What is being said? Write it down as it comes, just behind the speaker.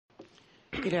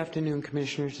Good afternoon,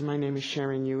 Commissioners. My name is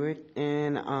Sharen Hewitt,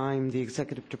 and I'm the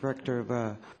Executive Director of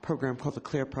a program called the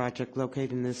CLEAR Project,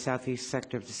 located in the southeast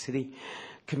sector of the city,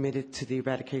 committed to the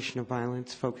eradication of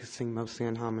violence, focusing mostly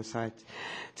on homicides.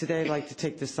 Today, I'd like to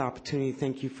take this opportunity to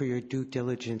thank you for your due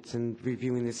diligence in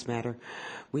reviewing this matter.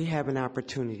 We have an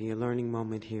opportunity, a learning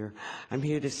moment here. I'm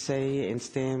here to say and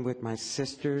stand with my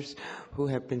sisters who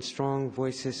have been strong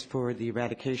voices for the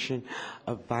eradication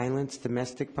of violence,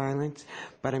 domestic violence,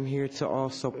 but I'm here to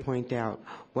also point out,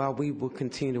 while we will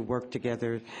continue to work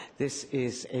together, this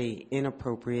is an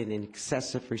inappropriate and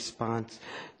excessive response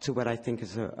to what I think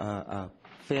is a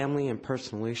family and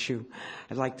personal issue.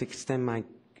 I'd like to extend my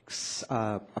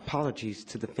apologies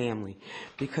to the family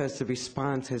because the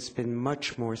response has been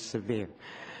much more severe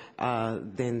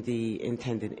than the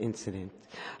intended incident.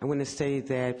 I want to say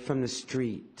that from the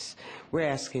streets, we're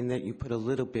asking that you put a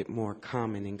little bit more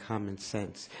common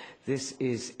sense. This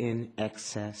is in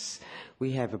excess.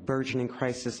 We have a burgeoning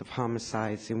crisis of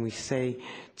homicides, and we say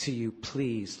to you,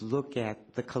 please look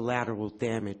at the collateral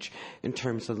damage in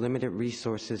terms of limited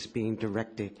resources being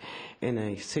directed in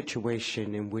a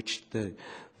situation in which the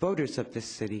voters of this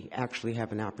city actually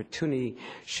have an opportunity,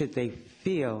 should they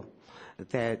feel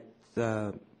that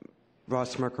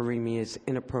Ross Mirkarimi is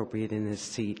inappropriate in his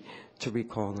seat, to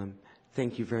recall him.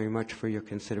 Thank you very much for your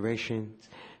consideration.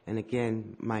 And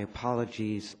again, my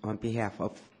apologies on behalf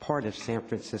of part of San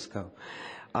Francisco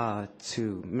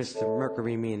to Mr.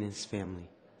 Mirkarimi and his family.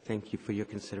 Thank you for your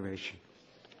consideration.